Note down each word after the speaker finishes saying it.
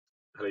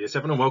Hello, Year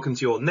 7, and welcome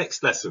to your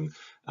next lesson.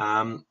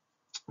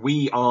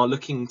 We are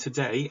looking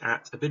today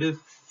at a bit of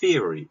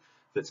theory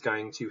that's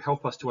going to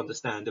help us to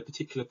understand a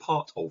particular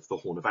part of the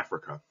Horn of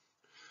Africa,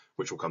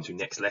 which we'll come to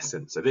next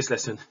lesson. So this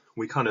lesson,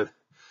 we kind of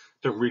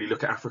don't really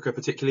look at Africa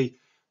particularly,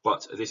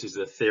 but this is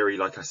the theory,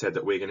 like I said,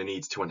 that we're going to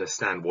need to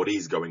understand what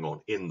is going on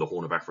in the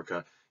Horn of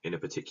Africa in a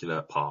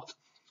particular part.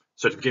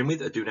 So to begin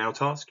with, a do now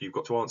task. You've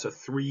got to answer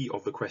 3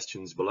 of the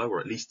questions below, or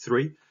at least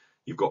 3.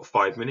 You've got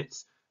 5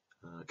 minutes.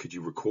 Could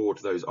you record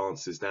those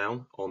answers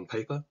down on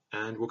paper?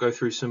 And we'll go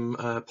through some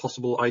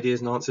possible ideas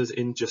and answers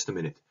in just a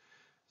minute.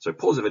 So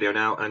pause the video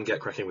now and get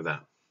cracking with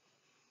that.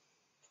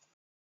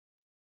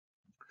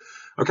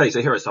 Okay,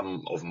 so here are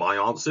some of my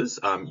answers.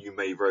 You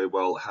may very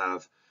well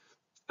have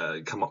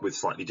come up with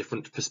slightly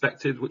different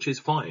perspectives, which is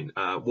fine.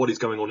 What is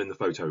going on in the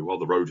photo? Well,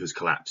 the road has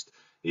collapsed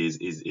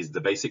is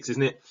the basics,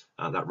 isn't it?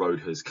 That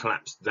road has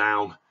collapsed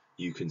down.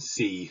 You can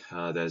see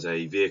there's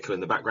a vehicle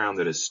in the background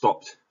that has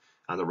stopped,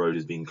 and the road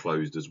is being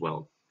closed as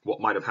well.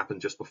 What might have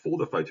happened just before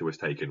the photo was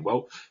taken?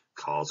 Well,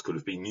 cars could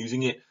have been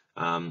using it,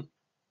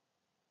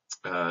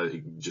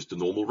 just a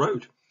normal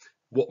road.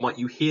 What might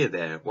you hear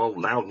there? Well,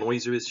 loud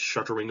noises,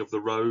 shuddering of the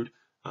road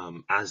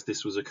as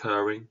this was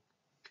occurring.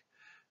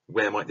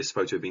 Where might this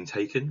photo have been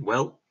taken?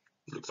 Well,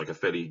 it looks like a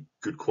fairly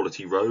good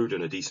quality road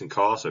and a decent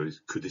car, so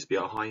could this be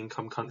a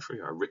high-income country,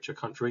 a richer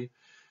country?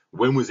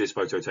 When was this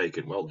photo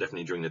taken? Well,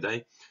 definitely during the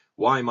day.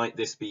 Why might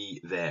this be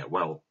there?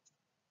 Well,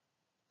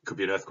 it could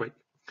be an earthquake,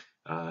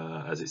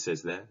 as it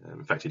says there.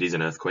 In fact, it is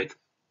an earthquake.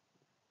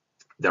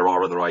 There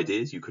are other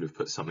ideas. You could have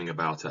put something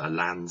about a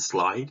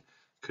landslide.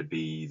 Could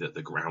be that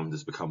the ground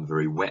has become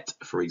very wet,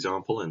 for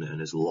example, and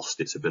has lost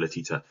its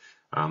ability to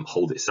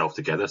hold itself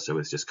together, so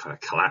it's just kind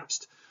of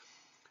collapsed.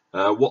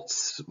 What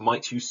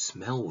might you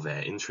smell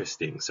there?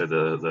 Interesting. So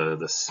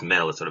the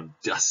smell, a sort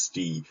of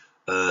dusty,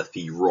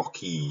 earthy,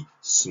 rocky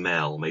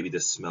smell. Maybe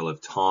the smell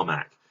of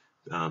tarmac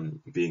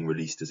being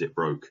released as it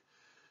broke.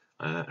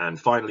 And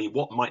finally,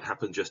 what might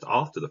happen just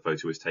after the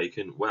photo is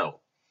taken?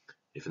 Well,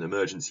 if an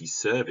emergency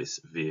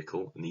service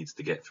vehicle needs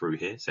to get through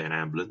here, say an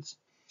ambulance,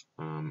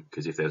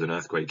 because if there's an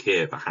earthquake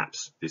here,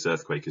 perhaps this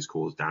earthquake has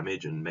caused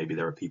damage and maybe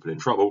there are people in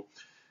trouble.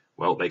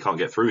 Well, they can't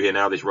get through here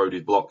now. This road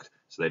is blocked,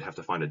 so they'd have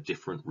to find a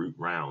different route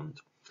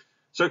round.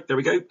 So there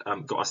we go.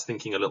 Got us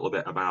thinking a little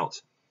bit about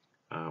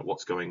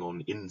what's going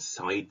on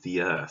inside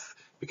the Earth,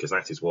 because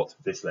that is what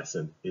this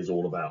lesson is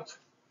all about.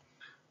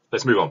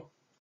 Let's move on.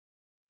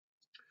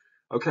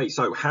 Okay,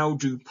 so how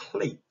do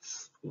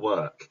plates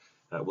work?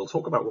 We'll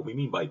talk about what we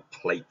mean by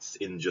plates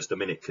in just a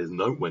minute, because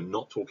no, we're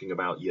not talking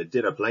about your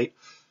dinner plate.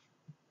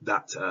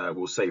 That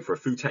we'll save for a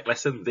food tech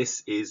lesson.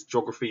 This is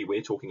geography.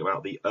 We're talking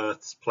about the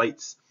Earth's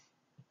plates.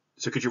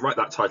 So could you write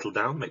that title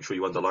down? Make sure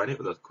you underline it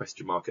with a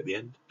question mark at the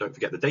end. Don't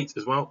forget the date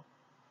as well.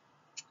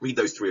 Read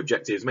those 3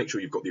 objectives. Make sure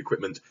you've got the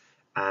equipment,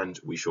 and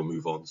we shall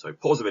move on. So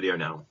pause the video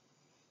now.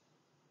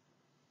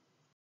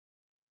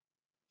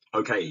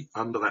 Okay,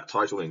 under that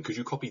title then, could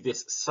you copy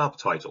this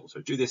subtitle?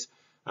 So do this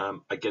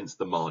against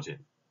the margin.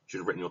 You should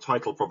have written your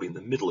title probably in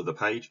the middle of the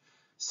page,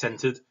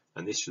 centered,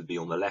 and this should be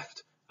on the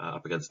left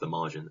up against the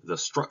margin. The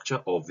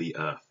structure of the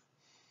Earth.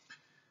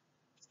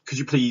 Could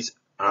you please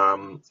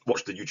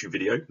watch the YouTube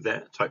video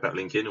there, type that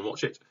link in and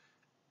watch it.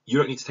 You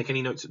don't need to take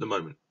any notes at the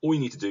moment. All you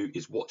need to do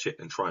is watch it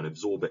and try and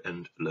absorb it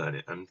and learn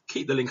it. And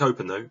keep the link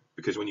open though,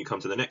 because when you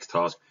come to the next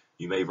task,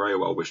 you may very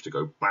well wish to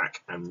go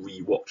back and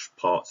re-watch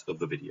parts of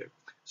the video.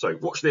 So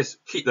watch this,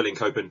 keep the link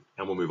open,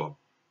 and we'll move on.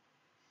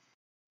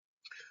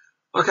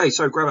 Okay,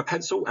 so grab a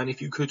pencil, and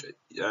if you could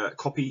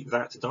copy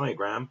that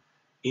diagram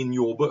in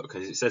your book,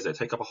 as it says there,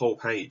 take up a whole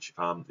page.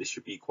 This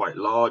should be quite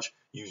large.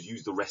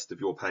 Use the rest of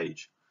your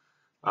page.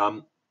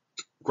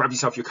 Grab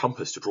yourself your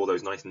compass to draw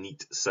those nice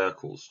neat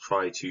circles.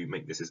 Try to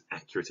make this as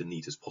accurate and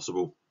neat as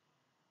possible.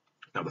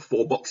 Now the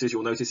 4 boxes,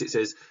 you'll notice it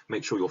says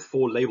make sure your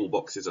 4 label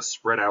boxes are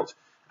spread out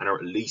and are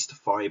at least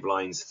 5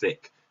 lines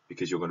thick,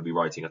 because you're going to be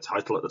writing a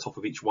title at the top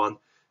of each one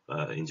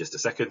in just a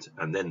second,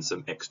 and then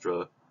some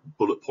extra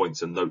bullet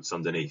points and notes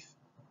underneath.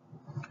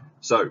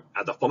 So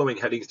add the following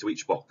headings to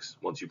each box.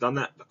 Once you've done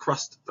that, the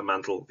crust, the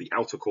mantle, the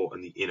outer core,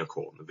 and the inner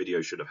core. The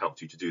video should have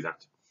helped you to do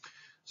that.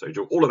 So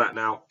do all of that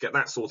now, get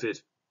that sorted,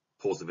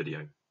 pause the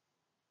video.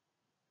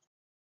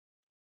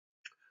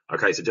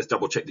 Okay, so just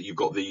double check that you've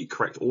got the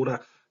correct order.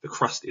 The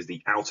crust is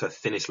the outer,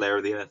 thinnest layer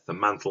of the Earth. The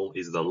mantle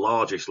is the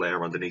largest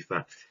layer underneath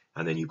that.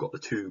 And then you've got the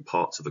 2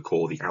 parts of the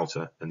core, the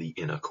outer and the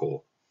inner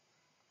core.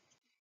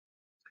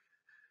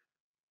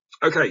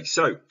 Okay,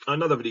 so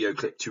another video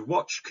clip to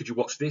watch. Could you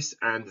watch this?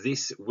 And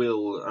this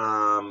will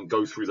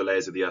go through the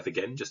layers of the Earth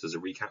again, just as a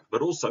recap,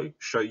 but also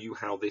show you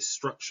how this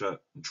structure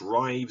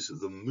drives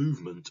the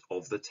movement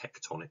of the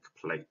tectonic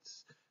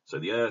plates. So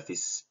the Earth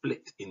is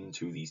split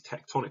into these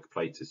tectonic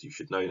plates, as you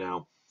should know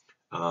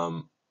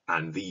now,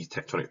 and these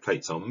tectonic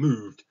plates are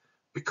moved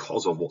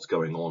because of what's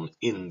going on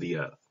in the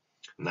Earth.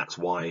 And that's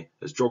why,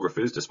 as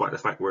geographers, despite the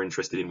fact we're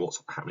interested in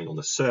what's happening on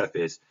the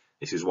surface,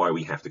 this is why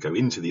we have to go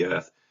into the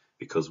Earth,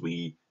 because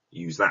we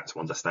use that to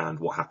understand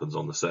what happens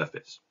on the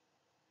surface.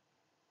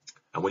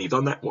 And when you've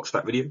done that, watch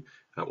that video,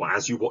 Well,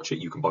 as you watch it,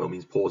 you can by all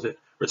means pause it,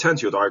 return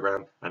to your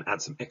diagram, and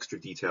add some extra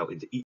detail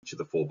into each of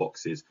the 4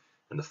 boxes.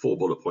 And the 4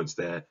 bullet points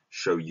there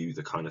show you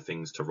the kind of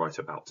things to write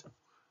about.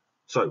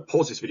 So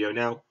pause this video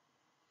now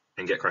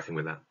and get cracking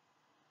with that.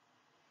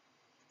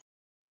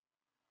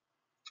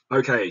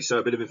 Okay, so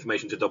a bit of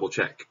information to double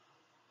check.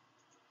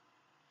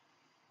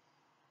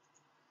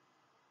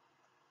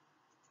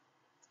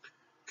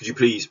 Could you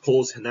please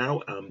pause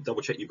now,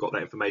 double check you've got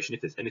that information.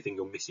 If there's anything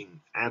you're missing,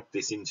 add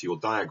this into your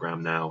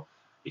diagram now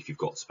if you've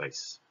got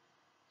space.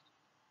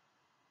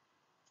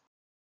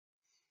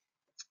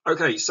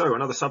 Okay, so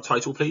another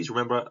subtitle, please.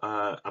 Remember,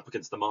 up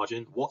against the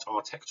margin, what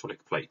are tectonic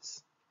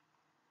plates?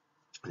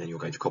 And then you're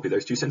going to copy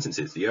those 2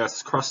 sentences. The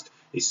Earth's crust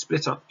is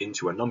split up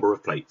into a number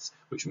of plates,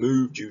 which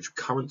move due to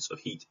currents of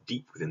heat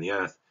deep within the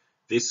Earth.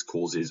 This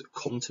causes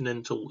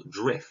continental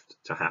drift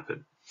to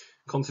happen.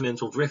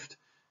 Continental drift,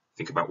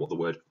 think about what the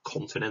word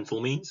continental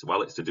means.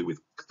 Well, it's to do with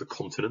the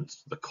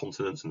continents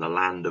and the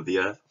land of the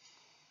Earth.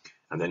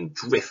 And then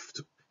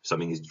drift,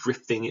 something is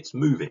drifting, it's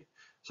moving.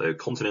 So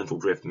continental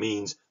drift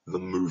means the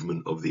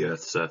movement of the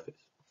Earth's surface.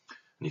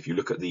 And if you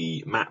look at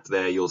the map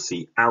there, you'll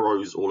see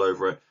arrows all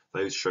over it.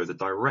 Those show the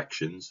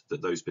directions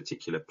that those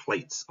particular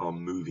plates are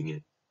moving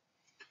in.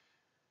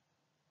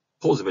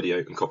 Pause the video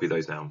and copy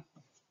those down.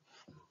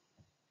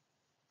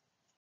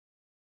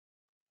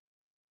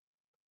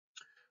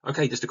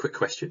 Okay, just a quick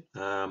question.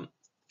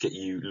 Get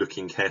you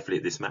looking carefully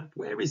at this map.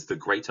 Where is the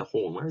Greater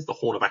Horn? Where is the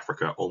Horn of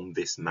Africa on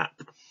this map?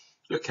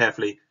 Look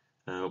carefully,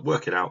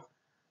 work it out,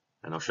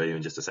 and I'll show you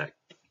in just a sec.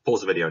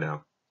 Pause the video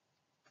now.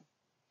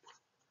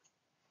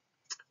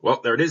 Well,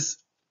 there it is,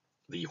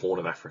 the Horn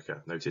of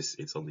Africa. Notice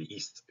it's on the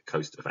east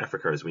coast of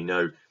Africa, as we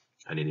know,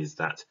 and it is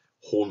that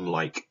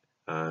horn-like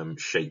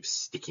shape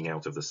sticking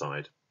out of the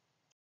side.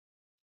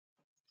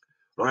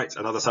 Right,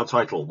 another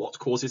subtitle. What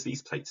causes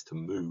these plates to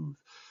move?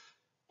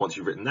 Once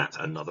you've written that,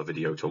 another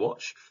video to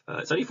watch.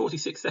 It's only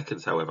 46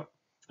 seconds, however.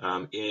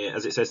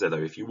 As it says there, though,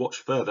 if you watch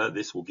further,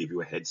 this will give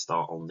you a head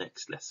start on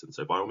next lesson.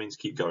 So by all means,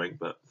 keep going.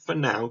 But for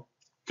now,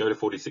 go to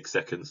 46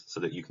 seconds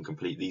so that you can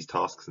complete these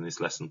tasks in this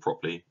lesson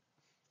properly.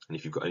 And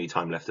if you've got any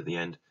time left at the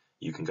end,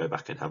 you can go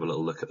back and have a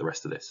little look at the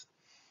rest of this.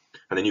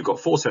 And then you've got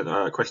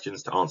 4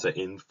 questions to answer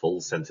in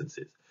full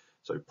sentences.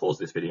 So pause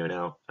this video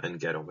now and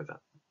get on with that.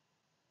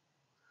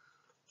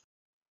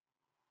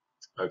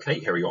 Okay,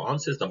 here are your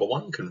answers. Number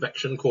 1,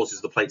 convection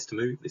causes the plates to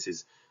move. This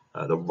is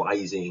the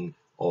rising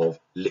of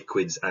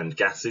liquids and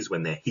gases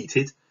when they're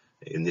heated.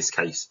 In this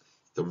case,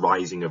 the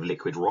rising of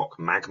liquid rock,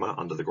 magma,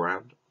 under the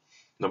ground.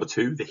 Number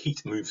 2, the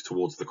heat moves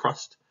towards the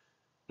crust.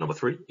 Number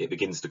 3, it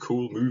begins to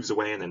cool, moves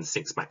away, and then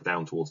sinks back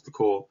down towards the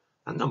core.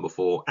 And number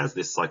 4, as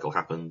this cycle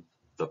happens,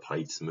 the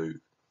plates move.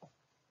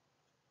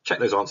 Check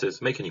those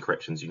answers, make any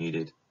corrections you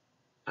needed,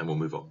 and we'll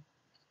move on.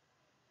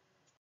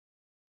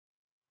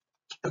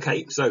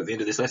 Okay, so at the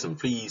end of this lesson,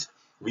 please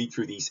read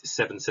through these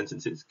 7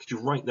 sentences. Could you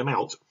write them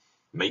out,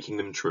 making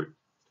them true?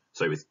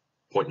 So with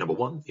point number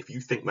 1, if you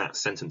think that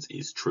sentence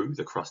is true,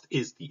 the crust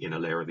is the inner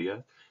layer of the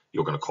Earth,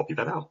 you're going to copy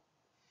that out.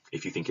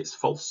 If you think it's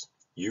false,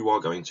 you are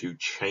going to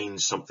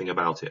change something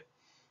about it.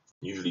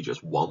 Usually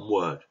just one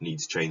word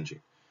needs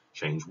changing.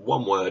 Change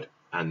one word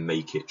and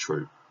make it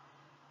true.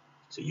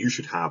 So you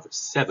should have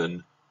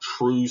 7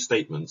 true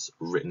statements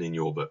written in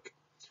your book.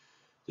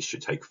 This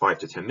should take 5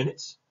 to 10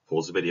 minutes.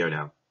 Pause the video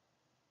now.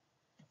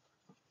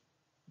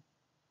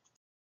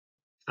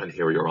 And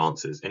here are your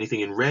answers. Anything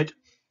in red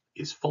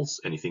is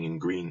false, anything in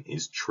green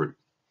is true.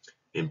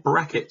 In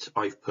bracket,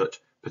 I've put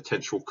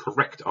potential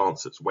correct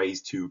answers,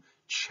 ways to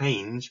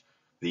change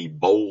the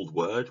bold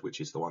word,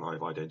 which is the one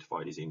I've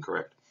identified as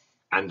incorrect,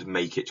 and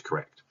make it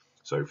correct.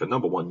 So for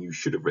number 1, you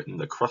should have written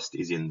the crust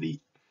is in the,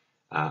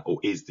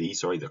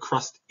 the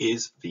crust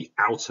is the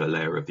outer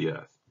layer of the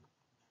Earth.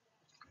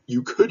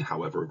 You could,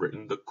 however, have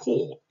written the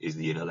core is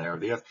the inner layer of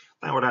the Earth.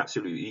 That would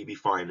absolutely be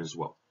fine as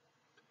well.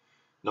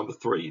 Number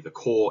 3, the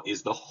core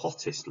is the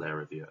hottest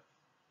layer of the Earth.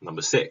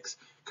 Number 6,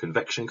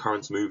 convection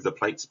currents move the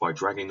plates by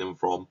dragging them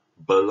from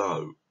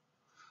below.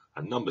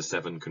 And number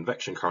 7,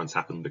 convection currents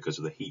happen because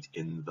of the heat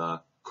in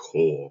the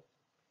core.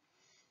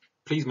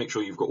 Please make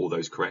sure you've got all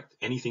those correct.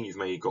 Anything you've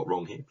maybe got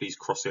wrong here, please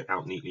cross it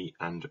out neatly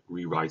and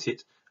rewrite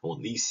it. I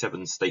want these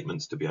 7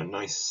 statements to be a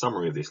nice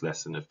summary of this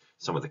lesson of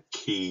some of the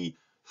key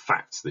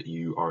facts that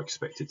you are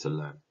expected to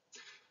learn.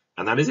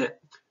 And that is it.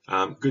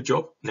 Good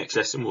job. Next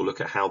lesson, we'll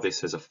look at how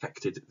this has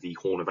affected the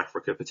Horn of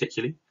Africa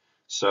particularly.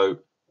 So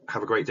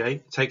have a great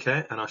day, take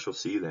care, and I shall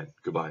see you then.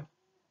 Goodbye.